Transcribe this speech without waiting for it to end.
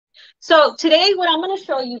So today what I'm going to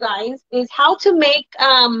show you guys is how to make,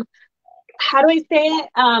 how do I say it?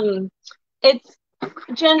 It's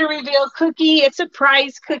gender reveal cookie, it's a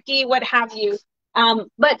surprise cookie, what have you.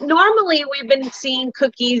 But normally we've been seeing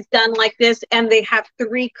cookies done like this, and they have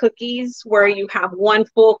 3 cookies where you have one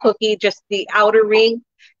full cookie, just the outer ring,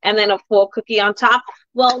 and then a full cookie on top.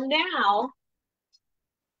 Well, now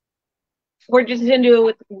we're just going to do it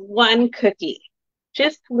with one cookie,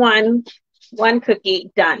 just one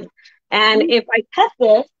cookie done. And if I cut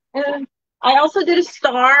this, and I also did a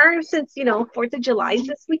star since, 4th of July is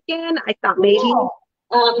this weekend. I thought maybe,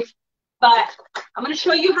 but I'm going to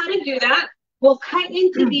show you how to do that. We'll cut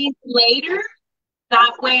into these later.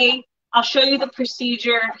 That way I'll show you the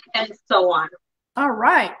procedure and so on. All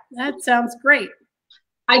right. That sounds great.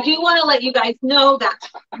 I do want to let you guys know that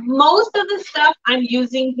most of the stuff I'm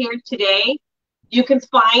using here today, you can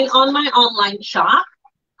find on my online shop.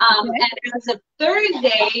 And as of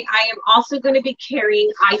Thursday, I am also going to be carrying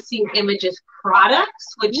Icing Images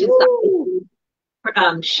products, which is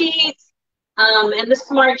the sheets and the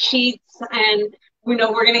smart sheets. And, we're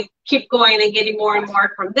going to keep going and getting more and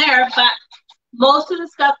more from there. But most of the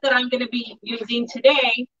stuff that I'm going to be using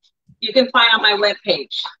today, you can find on my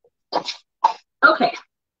webpage. Okay.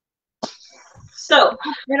 So.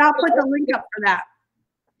 And I'll put the link up for that.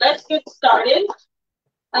 Let's get started.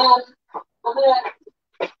 I'm going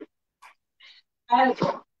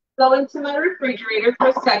to go into my refrigerator for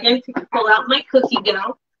a second to pull out my cookie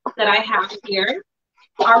dough that I have here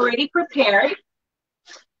already prepared.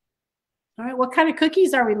 All right, what kind of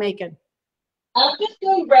cookies are we making? I'm just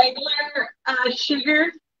doing regular sugar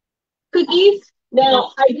cookies.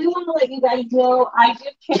 Now, I do want to let you guys know I do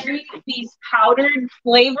carry these powdered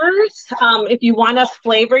flavors. If you want to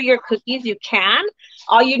flavor your cookies, you can.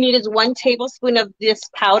 All you need is 1 tablespoon of this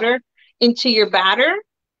powder into your batter,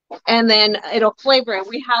 and then it'll flavor it.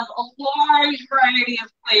 We have a large variety of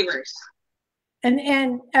flavors. And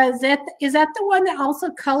is that the one that also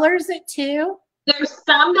colors it too? There's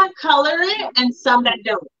some that color it and some that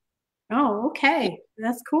don't. Oh, okay.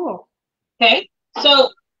 That's cool. Okay. So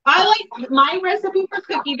I like my recipe for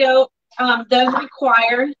cookie dough does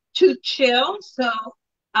require to chill. So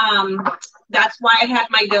that's why I had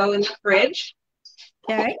my dough in the fridge.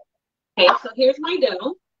 Okay. Okay. So here's my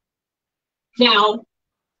dough. Now,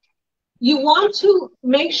 you want to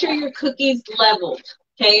make sure your cookie's leveled.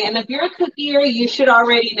 Okay. And if you're a cookier, you should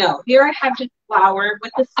already know. Here I have just flour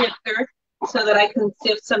with the sifter, so that I can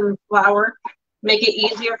sift some flour, make it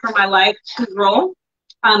easier for my life to roll.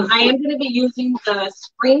 I am going to be using the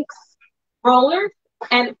Sprinks roller,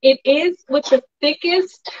 and it is with the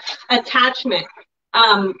thickest attachment,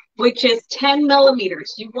 which is 10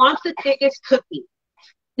 millimeters. You want the thickest cookie.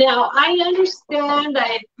 Now, I understand that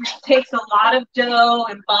it takes a lot of dough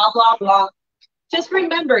and blah, blah, blah. Just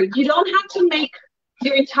remember, you don't have to make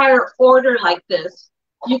your entire order like this.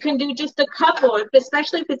 You can do just a couple,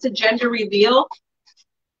 especially if it's a gender reveal.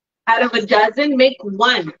 Out of a dozen, make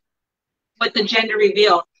 1 with the gender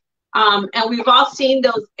reveal. And we've all seen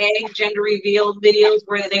those egg gender reveal videos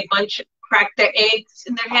where they crack their eggs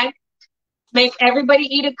in their head. Make everybody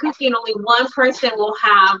eat a cookie and only 1 person will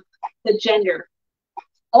have the gender.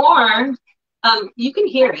 Or you can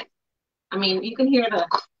hear it. I mean, you can hear the.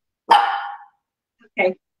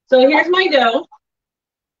 Okay, so here's my dough.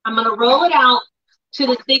 I'm going to roll it out to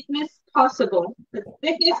the thickness possible, the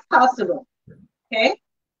thickest possible. Okay.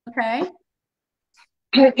 Okay.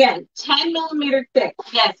 Again, 10 millimeter thick.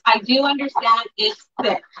 Yes, I do understand it's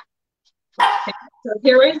thick. Okay. So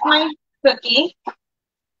here is my cookie,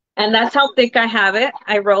 and that's how thick I have it.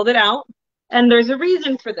 I rolled it out, and there's a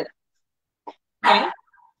reason for this. Okay.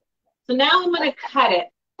 So now I'm going to cut it.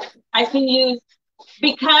 I can use,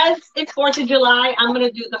 because it's 4th of July, I'm going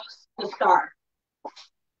to do the star.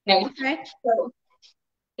 Okay. Okay. So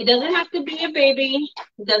it doesn't have to be a baby.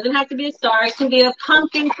 It doesn't have to be a star. It can be a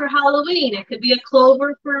pumpkin for Halloween. It could be a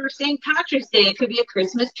clover for St. Patrick's Day. It could be a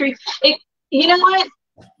Christmas tree. You know what?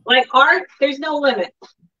 Like art, there's no limit.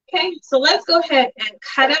 Okay, so let's go ahead and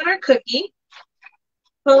cut out our cookie.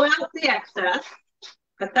 Pull out the excess.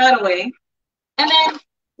 Put that away. And then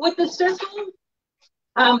with the circle,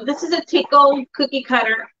 this is a Tico cookie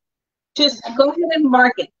cutter. Just go ahead and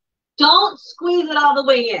mark it. Don't squeeze it all the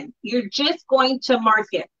way in. You're just going to mark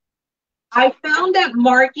it. I found that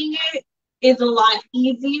marking it is a lot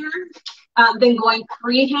easier than going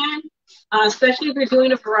freehand, especially if you're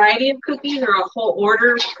doing a variety of cookies or a whole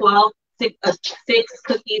order, 12, 6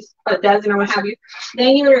 cookies, a dozen or what have you.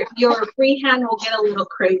 Then your freehand will get a little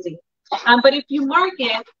crazy. But if you mark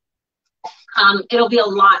it, it'll be a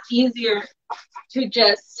lot easier to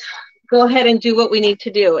just go ahead and do what we need to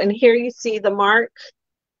do. And here you see the mark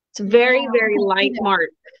It's very, Yeah, very light mark.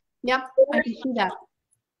 Yep, I can see that.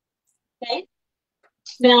 Okay.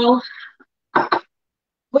 Now,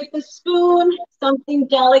 with the spoon, something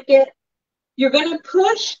delicate, you're going to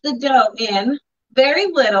push the dough in very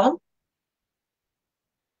little.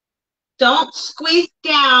 Don't squeeze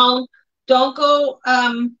down. Don't go,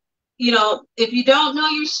 you know, if you don't know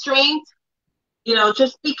your strength, you know,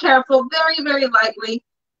 just be careful, very, very lightly.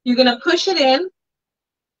 You're going to push it in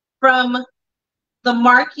from the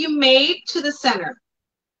mark you made to the center.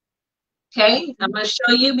 Okay, I'm going to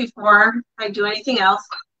show you before I do anything else,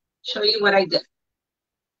 show you what I did.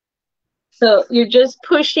 So you're just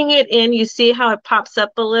pushing it in. You see how it pops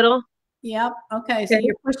up a little? Yep. Okay. So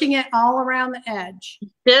you're pushing it all around the edge.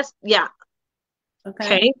 Just, yeah.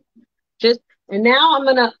 Okay. Just, and now I'm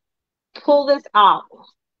going to pull this out.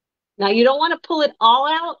 Now you don't want to pull it all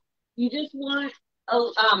out. You just want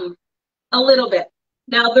a little bit.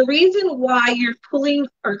 Now the reason why you're pulling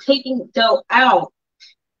or taking dough out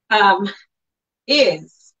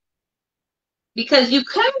is because you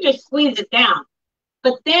could just squeeze it down,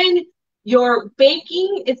 but then your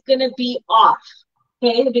baking is going to be off,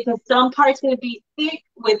 okay? Because some parts going to be thick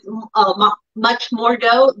with much more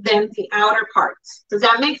dough than the outer parts. Does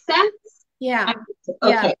that make sense? Yeah.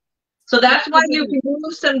 Okay. Yeah. So that's why you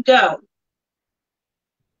remove some dough.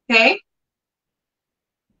 Okay.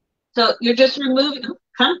 So you're just removing,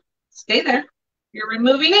 stay there. You're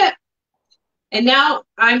removing it. And now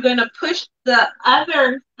I'm going to push the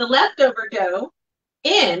leftover dough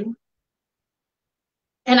in,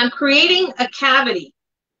 and I'm creating a cavity.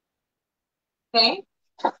 Okay.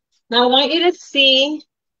 Now I want you to see,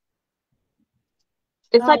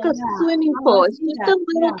 it's like a swimming pool. It's just a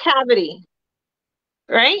little cavity,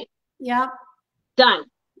 right? Yeah. Done.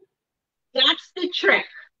 That's the trick.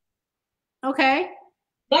 Okay.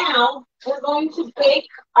 Now we're going to bake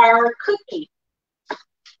our cookie.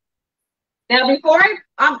 Now before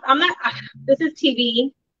I'm not, this is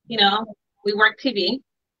TV, you know, we work TV.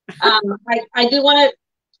 I do want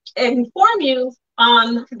to inform you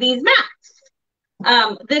on these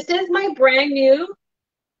mats. This is my brand new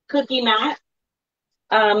cookie mat.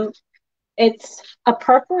 It's a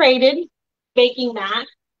perforated baking mat,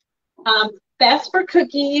 best for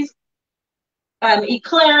cookies,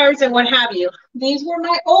 eclairs, and what have you. These were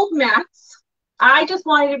my old mats. I just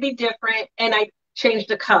wanted to be different, and I changed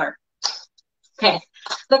the color. Okay,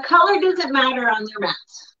 the color doesn't matter on your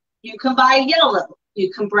mats. You can buy yellow,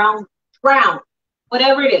 you can brown,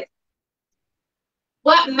 whatever it is.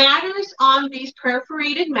 What matters on these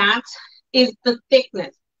perforated mats is the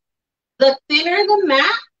thickness. The thinner the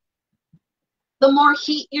mat, the more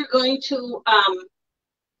heat you're going to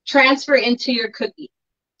transfer into your cookie.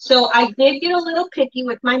 So I did get a little picky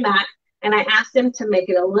with my mat, and I asked them to make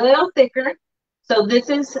it a little thicker. So this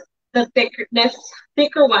is the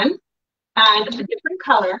thicker one, and a different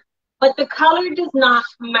color. But the color does not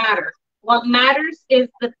matter. What matters is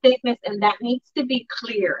the thickness, and that needs to be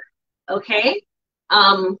clear, okay?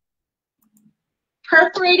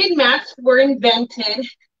 Perforated mats were invented,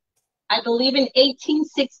 I believe, in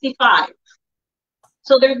 1865.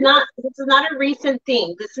 So this is not a recent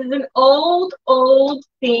thing. This is an old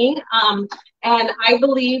thing. And I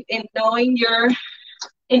believe in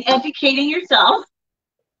in educating yourself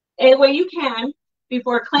any way you can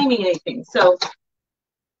before claiming anything. So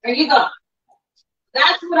there you go.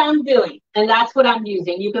 That's what I'm doing, and that's what I'm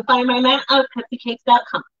using. You can find my mat at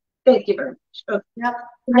pepsycakes.com. Thank you very much. Okay. Yep.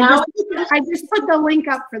 Now I just put the link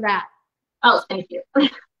up for that. Oh, thank you.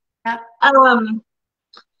 Yep.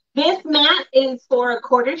 This mat is for a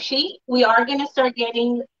quarter sheet. We are going to start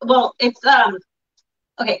getting, well, it's,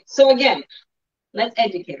 okay, so again, let's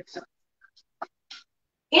educate ourselves.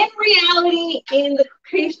 In reality, in the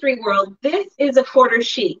pastry world, this is a quarter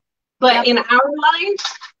sheet. But in our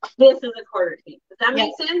life, this is a quarter sheet. Does that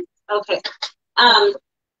make sense? Okay.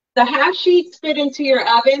 The half sheets fit into your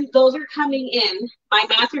oven. Those are coming in. My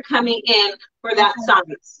mats are coming in for that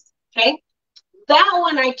size. Okay. That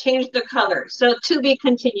one I changed the color. So to be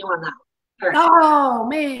continue on that one. Right. Oh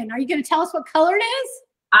man, are you going to tell us what color it is?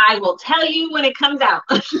 I will tell you when it comes out.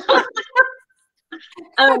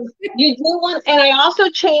 You do want, and I also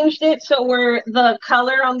changed it so where the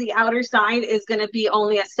color on the outer side is going to be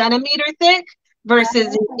only a centimeter thick versus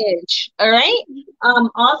an inch. All right.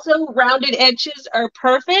 Also, rounded edges are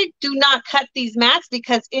perfect. Do not cut these mats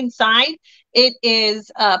because inside it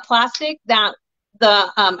is plastic that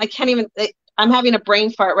I can't even. I'm having a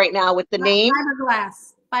brain fart right now with the name.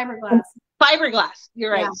 Fiberglass. Fiberglass.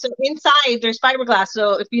 You're right. Yeah. So inside there's fiberglass.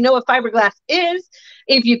 So if you know what fiberglass is,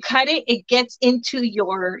 if you cut it, it gets into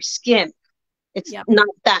your skin. It's not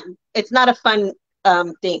that. It's not a fun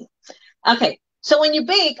thing. Okay. So when you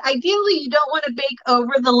bake, ideally you don't want to bake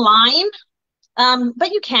over the line,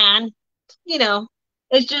 but you can, you know,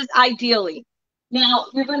 it's just ideally. Now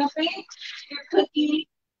you're going to bake your cookie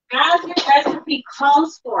as your recipe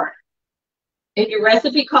calls for. If your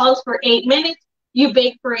recipe calls for 8 minutes, you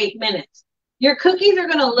bake for 8 minutes. Your cookies are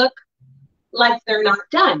going to look like they're not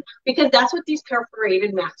done because that's what these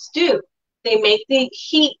perforated mats do. They make the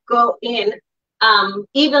heat go in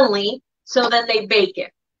evenly so then they bake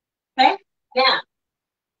it. Okay? Now,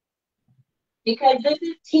 because this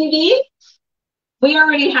is TV, we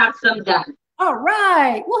already have some done. All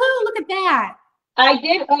right. Woohoo, look at that. I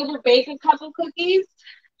did over bake a couple cookies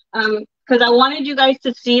because I wanted you guys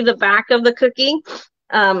to see the back of the cookie.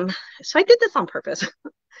 So I did this on purpose.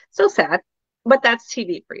 So sad, but that's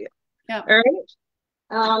TV for you. Yeah. All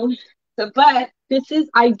right. But this is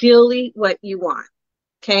ideally what you want.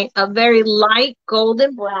 Okay. A very light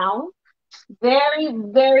golden brown. Very,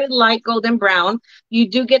 very light golden brown. You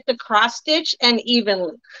do get the cross stitch and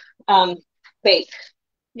evenly bake.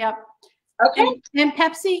 Yep. Okay. And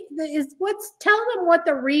Pepsi tell them what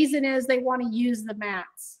the reason is they want to use the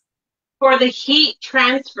mats. For the heat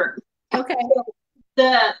transfer. Okay.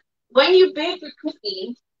 So when you bake a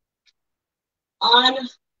cookie on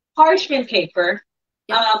parchment paper,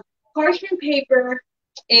 parchment paper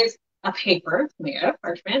is a paper made of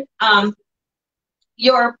parchment.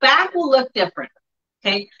 Your back will look different.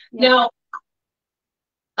 Okay. Yeah. Now,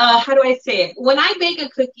 how do I say it? When I bake a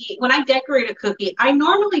cookie, when I decorate a cookie, I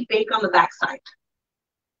normally bake on the back side.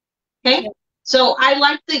 Okay. Yeah. So I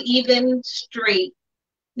like the even straight.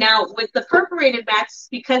 Now with the perforated mats,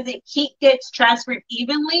 because the heat gets transferred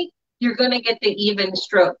evenly, you're going to get the even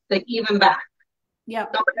stroke, the even back. Yeah.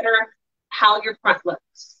 No matter how your front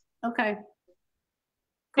looks. Okay.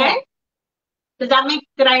 Okay. Cool.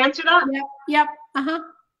 Did I answer that? Yep. Yep. Uh-huh.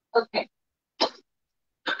 Okay.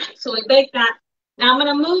 So we bake that. Now I'm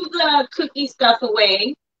going to move the cookie stuff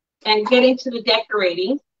away and get into the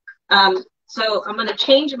decorating. So I'm going to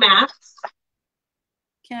change mats.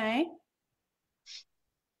 Okay.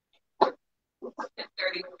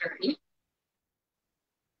 Dirty.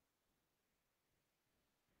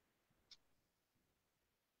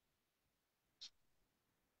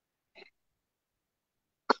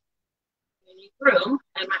 Room,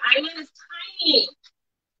 and my island is tiny.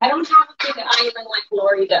 I don't have a big island like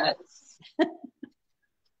Lori does.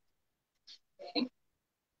 Okay.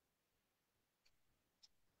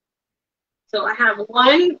 So I have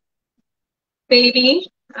one baby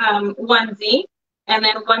onesie and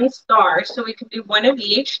then one star. So we can do one of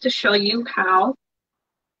each to show you how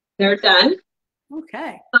they're done.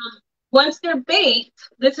 Okay. Once they're baked,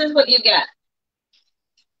 this is what you get.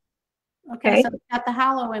 Okay, so it's got the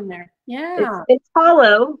hollow in there. Yeah. It's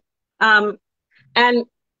hollow. And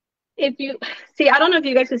if you see, I don't know if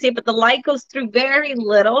you guys can see it, but the light goes through very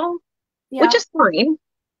little, which is fine.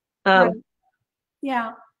 Right.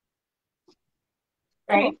 Yeah.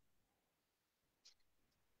 Right.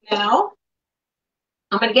 Now,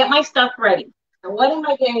 I'm going to get my stuff ready. And what am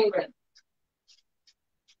I getting ready?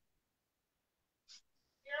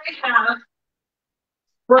 Here I have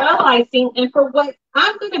royal icing, and for what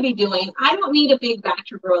I'm going to be doing, I don't need a big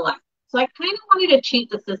batch of royal icing. So I kind of wanted to cheat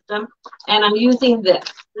the system, and I'm using this.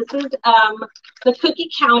 This is the Cookie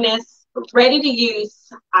Countess ready to use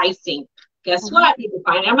icing. Guess what? You can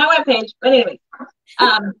find it on my webpage. But anyway,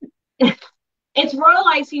 it's royal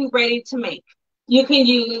icing ready to make. You can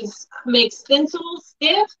make stencil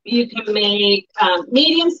stiff, you can make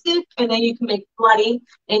medium stiff, and then you can make bloody,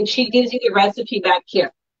 and she gives you the recipe back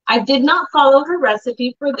here. I did not follow her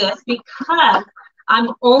recipe for this because I'm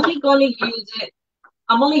only going to use it,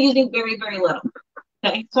 I'm only using very, very little.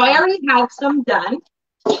 Okay, so I already have some done,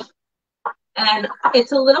 and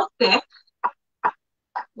it's a little thick,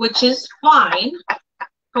 which is fine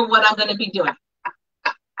for what I'm going to be doing.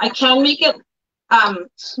 I can make it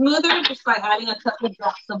smoother just by adding a couple of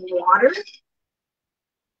drops of water.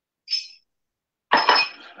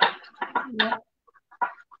 Yeah.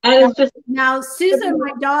 And it's just now Susan,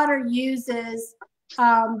 my daughter, uses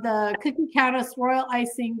the Cookie Countess Royal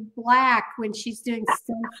Icing Black when she's doing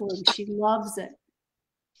stenciling. She loves it.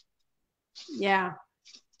 Yeah.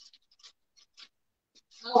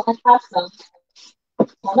 Oh, I have some.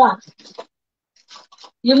 Hold on.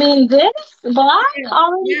 You mean this black?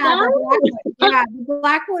 Yeah, the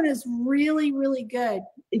black one is really, really good.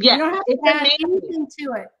 Yeah, you don't have to add anything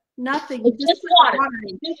to it. Nothing. It's just water.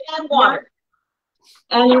 Just add water.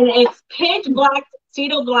 And then it's pitch black,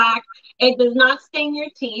 Cedo black. It does not stain your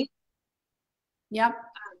teeth. Yep.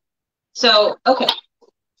 So, okay.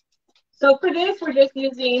 So for this, we're just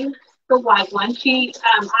using the white one.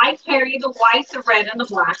 I carry the white, the red, and the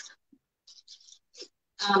black.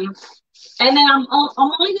 And then I'm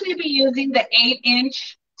only going to be using the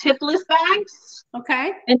 8-inch tipless bags.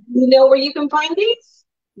 Okay. And you know where you can find these?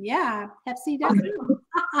 Yeah, Pepsi.com.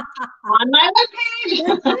 On my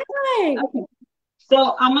webpage. Right. Okay.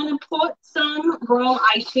 So I'm going to put some royal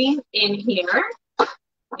icing in here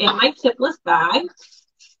in my tipless bag.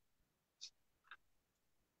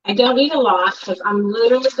 I don't need a lot because I'm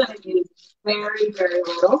literally going to use very, very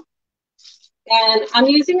little. And I'm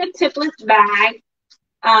using a tipless bag.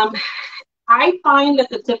 I find that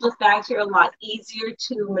the tipless bags are a lot easier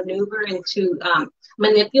to maneuver and to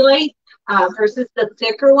manipulate versus the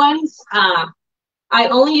thicker ones. I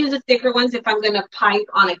only use the thicker ones if I'm going to pipe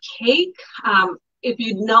on a cake. If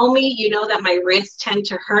you know me, you know that my wrists tend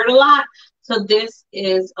to hurt a lot. So this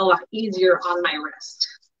is a lot easier on my wrist.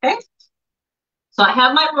 Okay. So I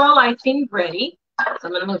have my royal icing ready. So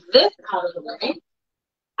I'm going to move this out of the way.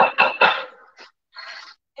 And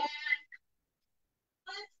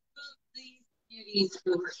let's move these beauties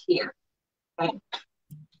over here. Okay.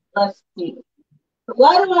 Let's see. So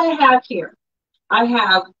what do I have here? I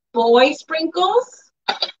have boy sprinkles,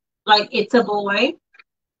 like it's a boy.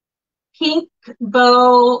 Pink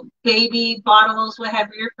bow, baby bottles,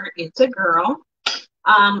 whatever you're for, it's a girl.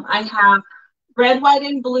 I have red, white,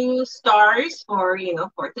 and blue stars for,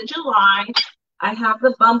 4th of July. I have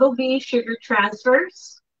the bumblebee sugar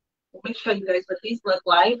transfers. Let me show you guys what these look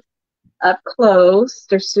like up close.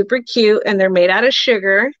 They're super cute, and they're made out of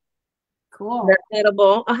sugar. Cool. They're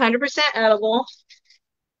edible, 100% edible.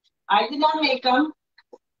 I did not make them.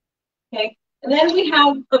 Okay. And then we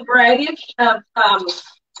have a variety of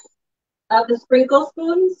the sprinkle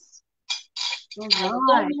spoons. Right.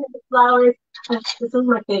 The flowers. This is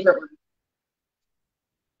my favorite one.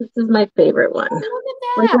 This is my favorite one. Oh, look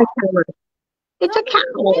Where's at my that. camera? It's a cow.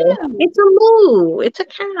 Cute. It's a moo. It's a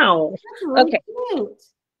cow. That's really Okay. cute.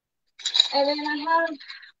 And then I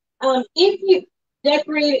have, if you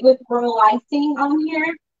decorate it with royal icing on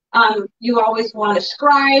here, you always want to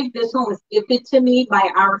scribe. This one was gifted to me by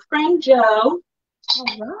our friend Joe.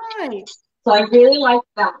 All right. So I really like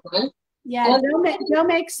that one. Yeah, Joe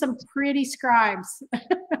makes some pretty scribes.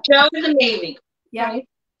 Joe is amazing. Yeah. Okay.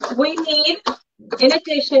 We need, in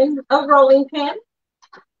addition, a rolling pin.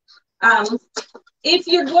 If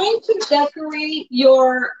you're going to decorate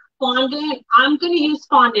your fondant, I'm going to use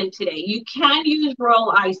fondant today. You can use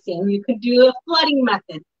royal icing. You could do a flooding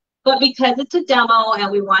method. But because it's a demo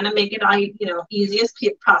and we want to make it easy as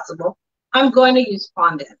possible, I'm going to use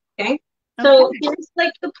fondant. Okay. So here's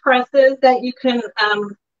like the presses that you can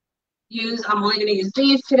use. I'm only going to use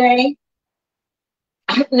these today.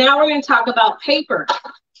 Now we're going to talk about paper.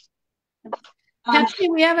 Pepsi,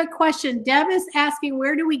 we have a question. Deb is asking,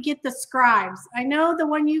 where do we get the scribes? I know the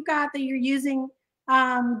one you got that you're using,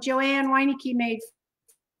 Joanne Weineke made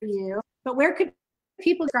for you, but where could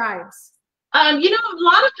people scribes? A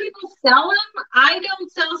lot of people sell them. I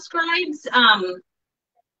don't sell scribes.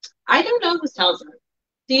 I don't know who sells them.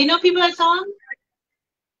 Do you know people that sell them?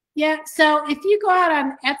 Yeah, so if you go out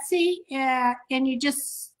on Etsy and you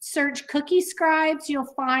just search cookie scribes,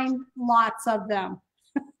 you'll find lots of them.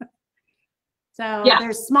 So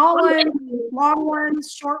there's small ones, long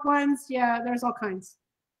ones, short ones. Yeah, there's all kinds.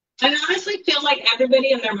 I honestly feel like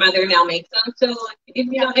everybody and their mother now makes them. So if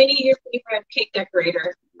you know any of your favorite cake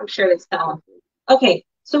decorator, I'm sure they sell them. Okay,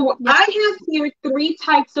 so I have here 3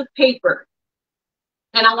 types of paper.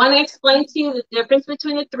 And I want to explain to you the difference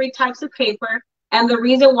between the 3 types of paper and the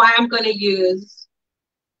reason why I'm going to use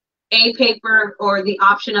a paper or the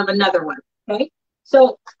option of another one. Okay,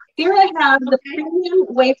 so here I have the premium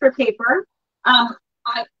wafer paper.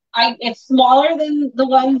 It's smaller than the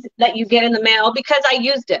ones that you get in the mail because I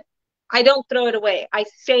used it. I don't throw it away. I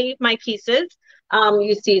save my pieces.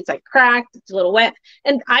 You see it's like cracked, it's a little wet,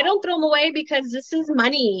 and I don't throw them away because this is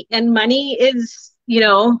money, and money is,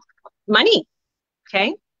 money.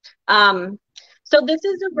 Okay. So this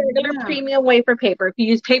is a regular premium wafer paper. If you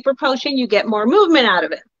use Paper Potion, you get more movement out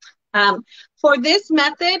of it. For this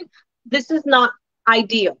method, this is not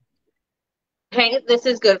ideal. Okay, this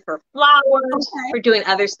is good for flowers, for doing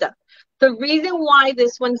other stuff. The reason why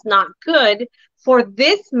this one's not good for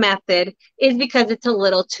this method is because it's a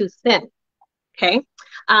little too thin. Okay,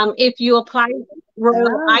 if you apply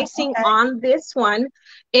royal icing on this one,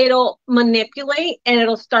 it'll manipulate and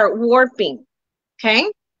it'll start warping. Okay,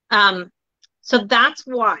 so that's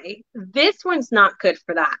why this one's not good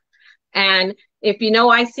for that. And if you know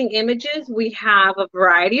Icing Images, we have a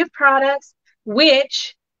variety of products,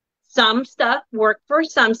 which some stuff work for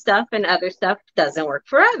some stuff and other stuff doesn't work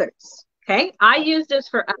for others. Okay, I use this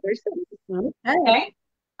for other things. Okay,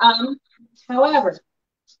 however,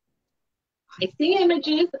 Icing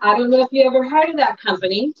Images. I don't know if you ever heard of that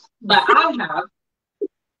company, but I have.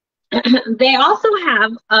 They also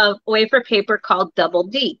have a wafer paper called Double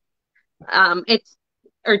D. It's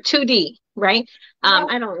or 2D, right?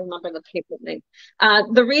 I don't remember the paper name.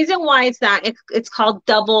 The reason why is that it's called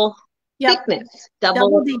double thickness,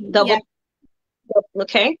 double D. double.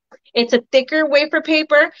 Okay, it's a thicker wafer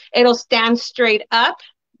paper. It'll stand straight up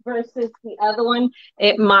versus the other one.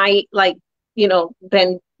 It might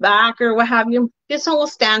bend back or what have you. This one will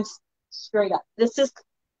stand straight up. This is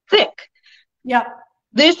thick. Yep.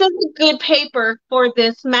 This is a good paper for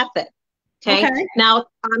this method. Okay. Now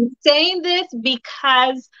I'm saying this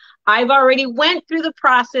because I've already went through the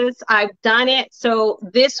process. I've done it. So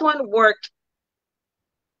this one worked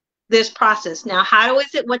this process. Now, how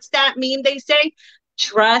is it? What's that mean? They say,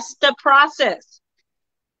 trust the process.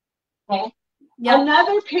 Okay. Yep.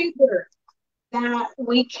 Another paper that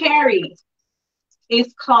we carry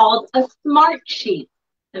is called a Smart Sheet.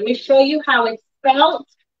 Let me show you how it's spelled.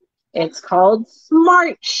 It's called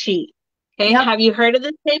Smart Sheet. Okay. Yep. Have you heard of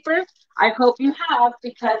this paper? I hope you have,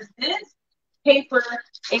 because this paper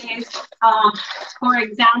is, for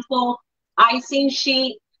example, icing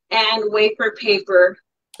sheet and wafer paper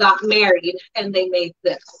got married and they made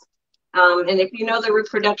this. And if you know the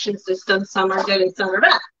reproduction system, some are good and some are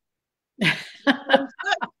bad.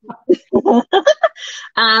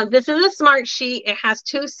 This is a Smart Sheet. It has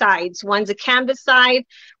two sides. One's a canvas side,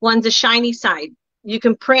 one's a shiny side. You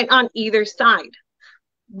can print on either side.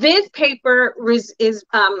 This paper is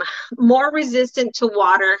more resistant to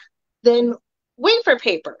water than wafer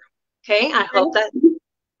paper. Okay, I hope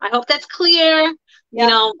that's clear. Yep. You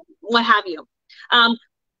know, what have you.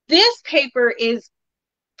 This paper is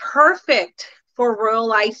perfect for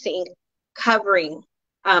royal icing, covering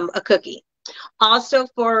a cookie. Also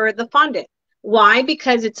for the fondant. Why?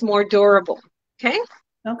 Because it's more durable. Okay.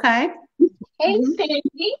 Okay. Hey,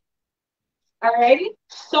 Sandy. Alrighty.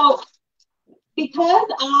 So, because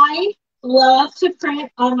I love to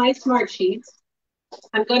print on my Smart Sheets,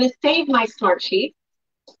 I'm going to save my Smart Sheet.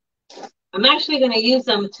 I'm actually going to use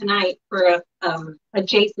them tonight for a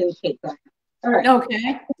Jason paper. All right.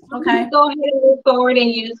 Okay. Okay. Go ahead and move forward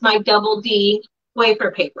and use my Double D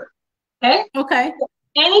wafer paper. Okay. Okay.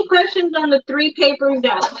 Any questions on the three papers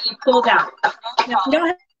that we pulled out? No. I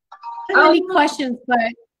don't have any questions,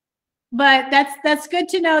 but that's good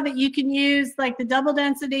to know that you can use like the double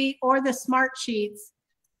density or the Smart Sheets.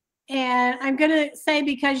 And I'm going to say,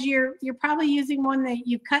 because you're probably using one that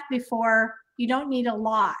you cut before, you don't need a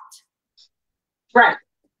lot. Right.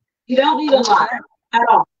 You don't need a lot at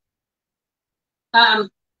all.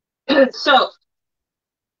 So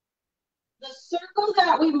the circle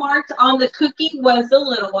that we marked on the cookie was the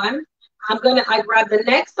little one. I grabbed the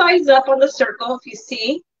next size up on the circle, if you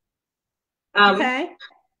see. Okay.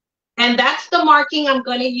 And that's the marking I'm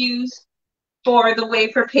going to use for the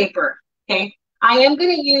wafer paper. Okay. I am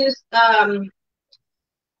going to use an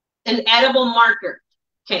edible marker.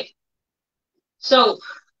 Okay. So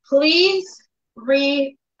please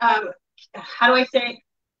how do I say?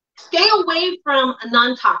 Stay away from a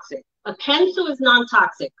non-toxic. A pencil is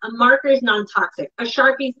non-toxic. A marker is non-toxic. A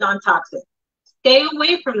Sharpie is non-toxic. Stay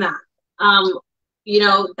away from that.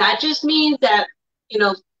 That just means that,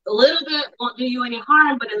 a little bit won't do you any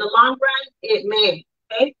harm, but in the long run, it may.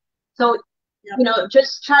 Okay. So,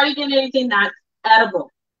 just try to get anything that's edible.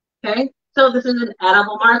 Okay. So this is an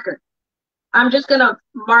edible marker. I'm just going to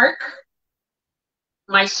mark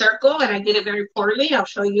my circle, and I did it very poorly. I'll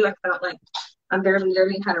show you. I felt like I'm barely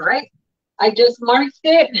learning how to write. I just marked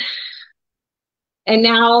it. And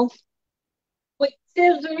now with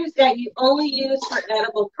scissors that you only use for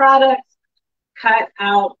edible products, cut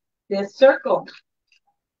out this circle.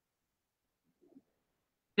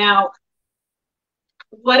 Now,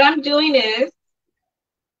 what I'm doing is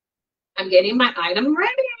I'm getting my item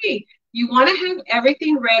ready. You want to have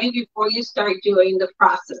everything ready before you start doing the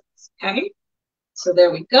process, okay? So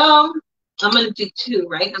there we go. I'm going to do two,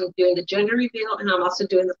 right? I'm doing the gender reveal, and I'm also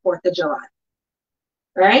doing the 4th of July,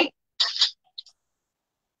 right?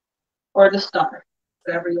 Or the star,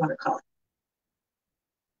 whatever you want to call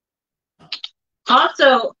it.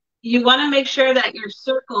 Also, you want to make sure that your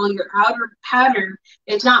circle, your outer pattern,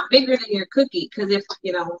 is not bigger than your cookie, because if,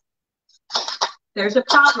 there's a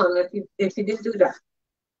problem if you didn't do that.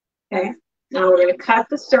 Okay, now we're going to cut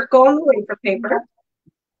the circle on the wafer paper.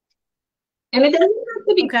 And it doesn't have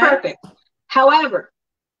to be perfect. However,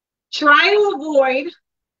 try to avoid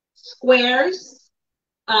squares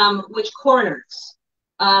with corners.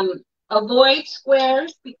 Avoid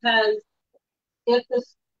squares, because if the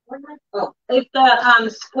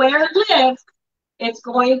square lives, it's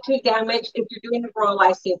going to damage if you're doing the royal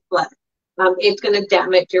icing flood. it's going to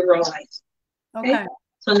damage your roll ice. Okay.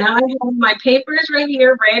 So now I have my papers right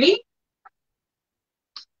here ready.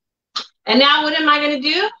 And now what am I going to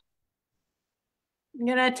do? I'm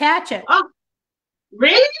going to attach it. Oh,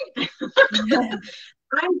 really? I'm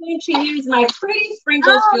going to use my pretty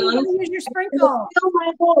sprinkle spoons. Use your sprinkle. Fill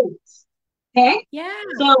my holes. Okay? Yeah.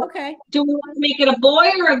 So okay. Do we want to make it a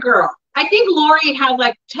boy or a girl? I think Lori has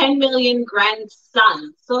like 10 million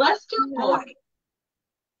grandsons. So let's do a boy.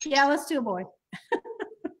 Yeah, let's do a boy.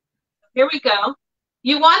 Here we go.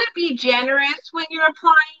 You want to be generous when you're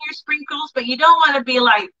applying your sprinkles, but you don't want to be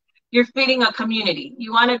like you're feeding a community.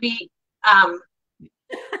 You want to be,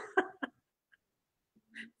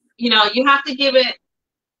 you have to give it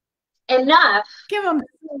enough. Give them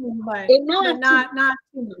some, but enough not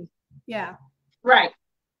too much. Yeah. Right.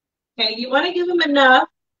 Okay. You want to give them enough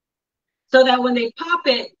so that when they pop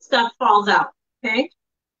it, stuff falls out. Okay.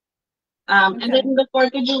 And then the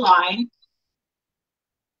 4th of July,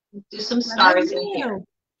 do some stars in here.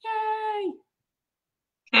 Yay.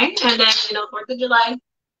 Okay. And then, 4th of July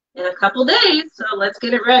in a couple days. So let's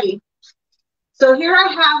get it ready. So here I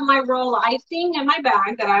have my roll icing in my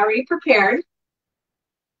bag that I already prepared.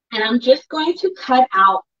 And I'm just going to cut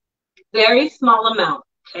out very small amount,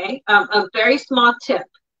 okay? A very small tip.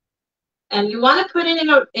 And you want to put it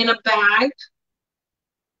in a bag.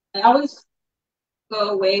 I always go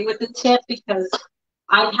away with the tip because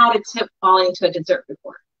I've had a tip fall into a dessert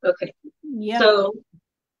before. Okay. Yeah. So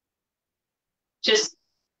just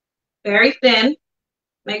very thin.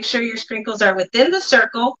 Make sure your sprinkles are within the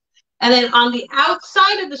circle. And then on the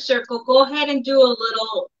outside of the circle, go ahead and do a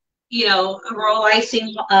little, a roll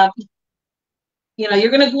icing. You're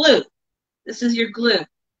going to glue. This is your glue.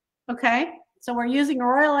 Okay. So we're using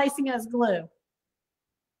royal icing as glue.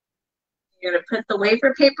 You're going to put the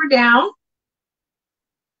wafer paper down.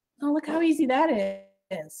 Oh, look how easy that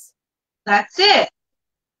is. That's it.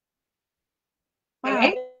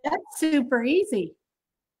 Wow, that's super easy.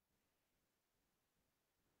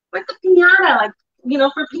 With the piñata, like,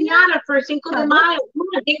 for piñata, for Cinco de Mayo,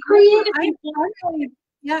 get creative.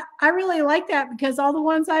 I really like that because all the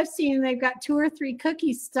ones I've seen, they've got 2 or 3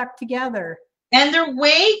 cookies stuck together. And they're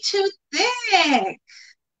way too thick.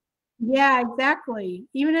 Yeah, exactly.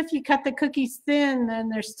 Even if you cut the cookies thin, then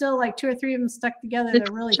there's still like 2 or 3 of them stuck together.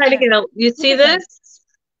 They're really try to get a. You see this?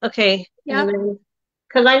 Okay. Yeah.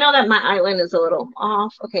 Because I know that my island is a little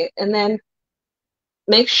off. Okay, and then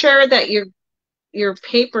make sure that your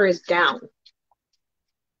paper is down.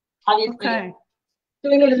 Obviously,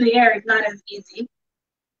 doing it in the air is not as easy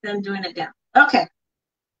than doing it down. Okay.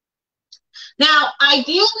 Now,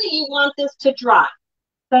 ideally, you want this to dry.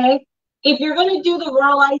 Okay. If you're going to do the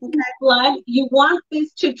roll icing flood, you want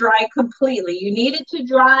this to dry completely. You need it to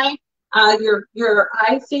dry. Your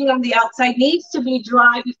icing on the outside needs to be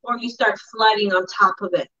dry before you start flooding on top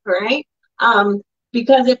of it, right?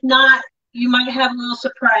 Because if not, you might have a little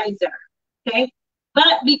surprise there, okay?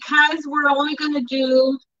 But because we're only going to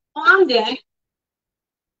do fondant,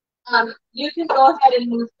 you can go ahead and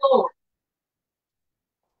move forward.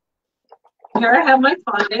 Here I have my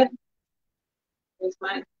fondant. Here's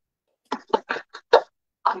my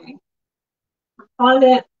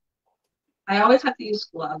fondant. I always have to use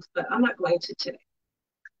gloves, but I'm not going to today.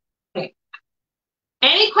 Okay.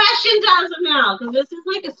 Any questions as of now? Because this is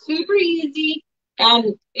like a super easy,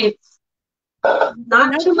 and it's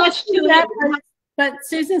not too much to it. But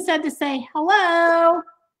Susan said to say hello.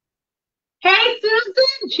 Hey,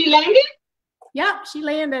 Susan, she landed? Yep, she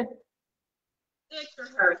landed. Good for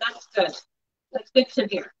her. That's good. That's good to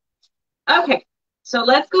hear. Okay, so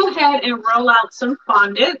let's go ahead and roll out some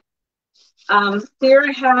fondant. Here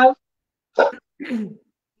I have my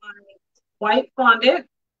white fondant,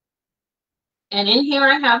 and in here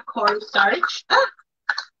I have cornstarch.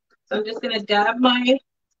 So I'm just going to dab my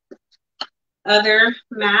other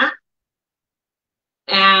mat,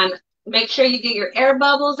 and make sure you get your air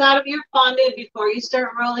bubbles out of your fondant before you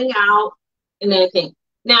start rolling out and everything.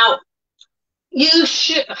 Now, you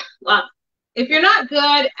should, if you're not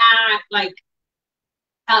good at like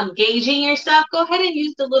gauging your stuff, go ahead and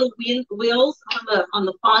use the little wheels on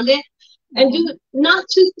the fondant, and do not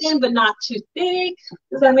too thin but not too thick.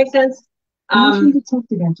 Does that make sense?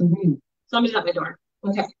 Somebody's at my door.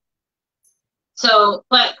 Okay. So,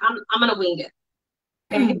 but I'm gonna wing it.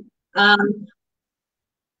 Okay.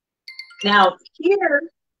 Now here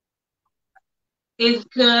is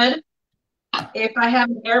good. If I have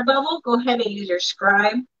an air bubble, go ahead and use your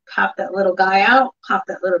scribe. Pop that little guy out. Pop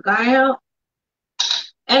that little guy out.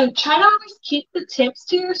 And try to always keep the tips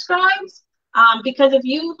to your scribes, because if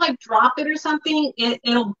you like drop it or something,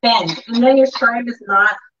 it'll bend, and then your scribe is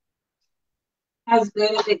not as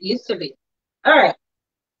good as it used to be. All right.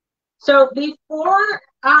 So before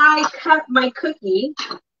I cut my cookie,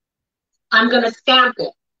 I'm going to stamp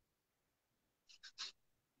it.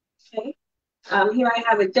 Okay. Here I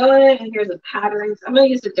have a donut, and here's a pattern. I'm going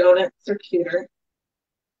to use the donuts. They're cuter.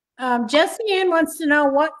 Jessie Ann wants to know,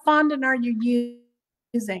 what fondant are you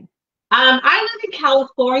using? I live in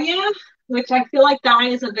California, which I feel like that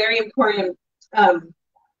is a very important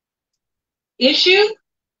issue.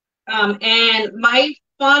 And my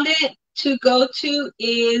fondant to go to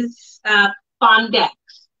is Fondex.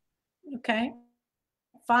 Okay.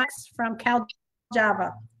 Fox from Cal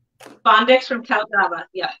Java. Fondex from Cal Java,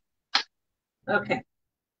 yeah. Okay.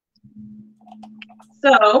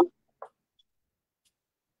 So,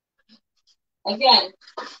 again,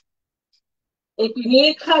 if you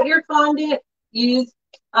need to cut your fondant, use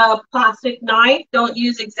a plastic knife. Don't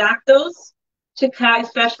use X-Actos to cut,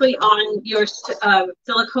 especially on your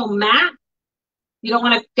silicone mat. You don't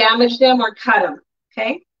want to damage them or cut them,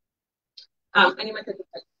 okay? I need my cookie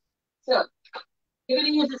cutter. So, you're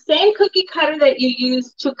going to use the same cookie cutter that you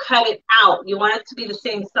use to cut it out. You want it to be the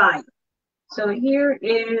same size. So here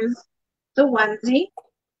is the onesie.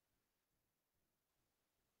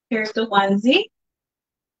 Here's the onesie.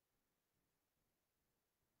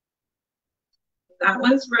 That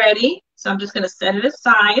one's ready. So I'm just going to set it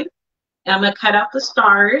aside. And I'm going to cut out the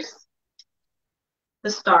stars.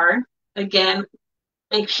 The star. Again,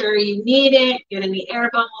 make sure you knead it, get any air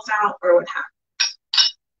bubbles out or what have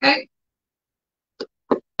you. Okay.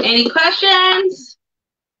 Any questions?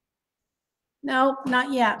 No,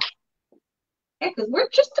 not yet. Okay, because we're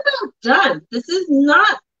just about done. This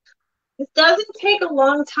doesn't take a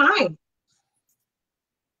long time.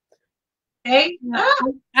 Okay.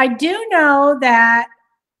 I do know that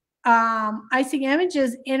Icing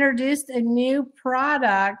Images introduced a new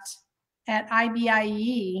product at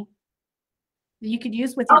IBIE that you could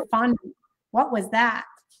use with your fondant. What was that?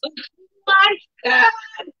 Oh my God.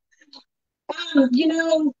 You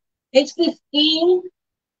know, it's this thing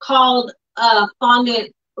called a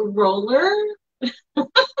fondant roller,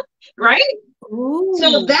 right? Ooh.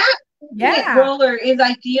 So that roller is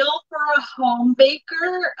ideal for a home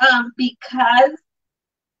baker because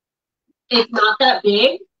it's not that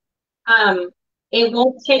big. It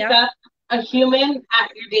won't take up a human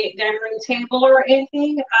at your dining table or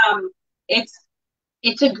anything.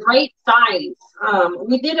 It's a great size.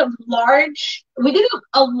 We did a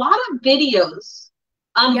lot of videos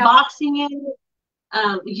unboxing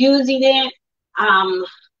it, using it.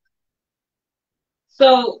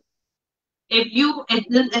 So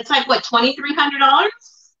it's like what, $2,300?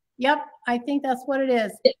 Yep, I think that's what it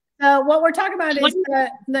is. So what we're talking about is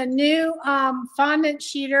the new fondant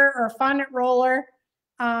sheeter or fondant roller.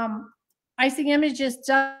 Icing Images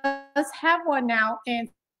does have one now, and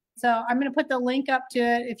so I'm going to put the link up to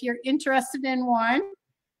it if you're interested in one.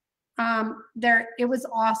 It was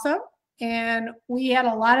awesome, and we had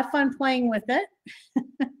a lot of fun playing with it.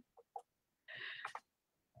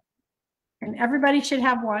 And everybody should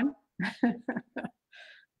have one.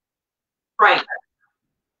 Right.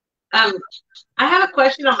 I have a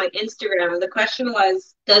question on my Instagram. The question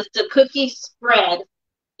was, does the cookie spread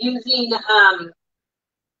using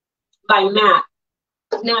by mat?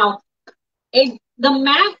 Now, the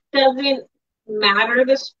mat doesn't matter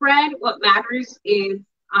the spread. What matters is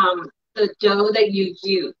the dough that you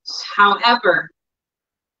use. However,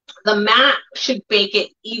 the mat should bake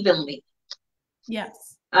it evenly.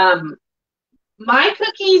 Yes. My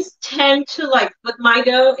cookies tend to, like, with my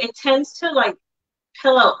dough, it tends to like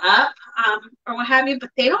pillow up or what have you, but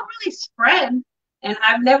they don't really spread, and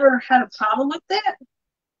I've never had a problem with it.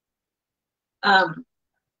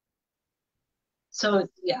 So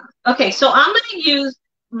yeah. Okay, so I'm gonna use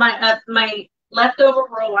my my leftover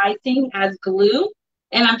roll icing as glue,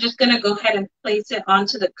 and I'm just gonna go ahead and place it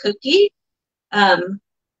onto the cookie and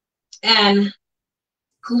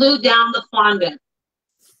glue down the fondant.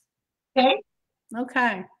 Okay.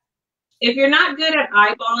 Okay. If you're not good at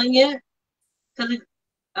eyeballing it, because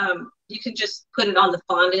you can just put it on the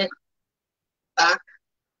fondant back,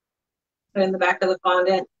 put it in the back of the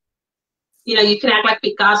fondant. You know, you can act like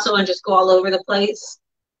Picasso and just go all over the place.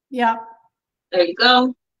 Yeah. There you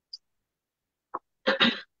go.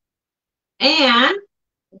 And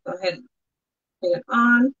go ahead and put it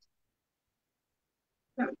on.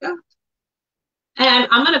 There we go. And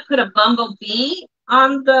I'm going to put a bumblebee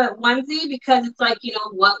on the onesie because it's like, you know,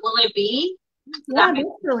 what will it be? Yeah, that's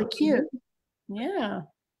really cute. Yeah.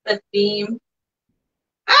 The theme.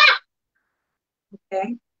 Ah!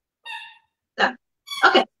 Okay. Done.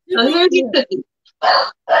 Okay. So here's your cookie.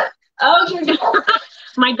 Oh,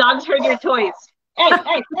 my dogs heard your toys. Hey,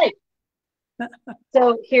 hey, hey.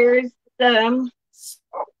 So here's the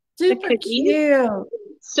Super cookie. cute.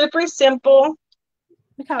 Super simple.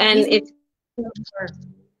 Look how And easy it's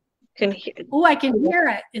can oh, I can hear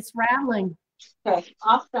it. It's rattling. okay,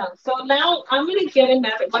 awesome. So now I'm gonna get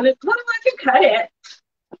another one. I can cut it.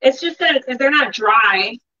 It's just that if they're not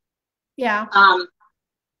dry. Yeah.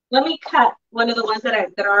 Let me cut one of the ones that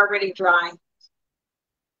are already dry.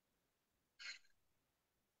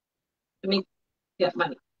 Let me get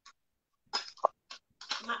my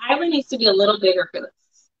island needs to be a little bigger for this.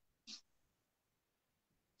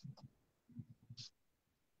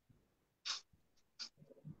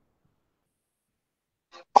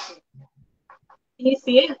 Can you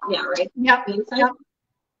see it? Yeah, right. Yep. Inside. Yep.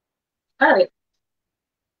 All right.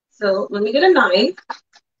 So let me get a knife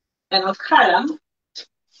and I'll cut them.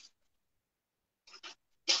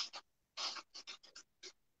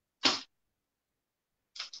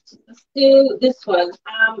 Let's do this one.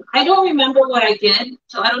 I don't remember what I did,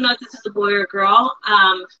 so I don't know if this is a boy or a girl.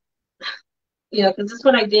 You know, because this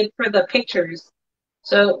one I did for the pictures.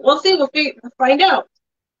 So we'll see. We'll find out.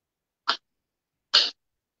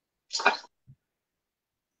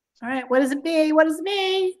 All right. What does it be? What does it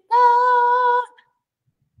be? Ah!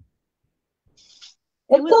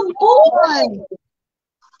 It's a boy.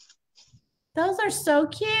 Those are so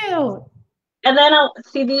cute. And then I'll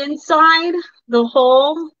see the inside, the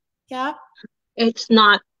hole. Yep. It's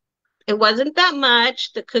not. It wasn't that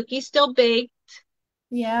much. The cookie's still baked.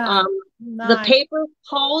 Yeah. The Nice. paper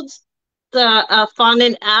holds the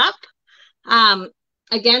fondant up.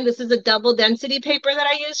 Again, this is a double density paper that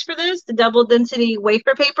I use for this, the double density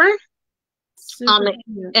wafer paper. Super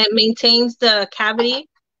cute. It maintains the cavity.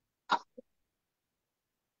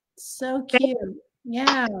 So cute.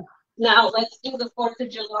 Yeah. Now let's do the 4th of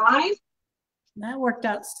July. That worked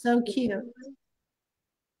out so cute.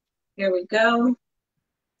 Here we go.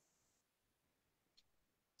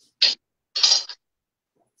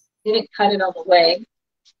 Didn't cut it all the way,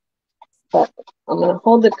 but I'm gonna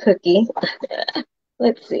hold the cookie.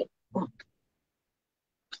 Let's see.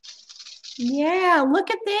 Yeah, look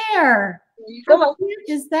at there. How cute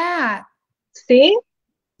is that? See?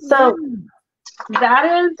 So yeah. that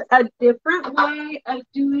is a different way of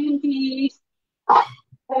doing these. I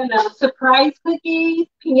don't know, surprise cookies,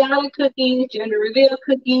 piñata cookies, gender reveal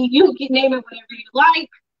cookie. You can name it whatever you like.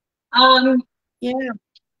 Yeah,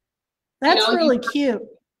 that's really cute.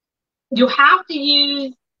 You have to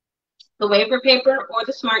use the wafer paper or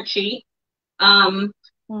the smart sheet. You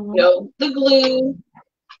know, the glue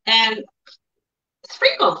and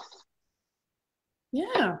sprinkles.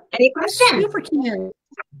 Yeah. Any questions? Super cute.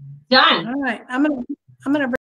 Done. All right, I'm gonna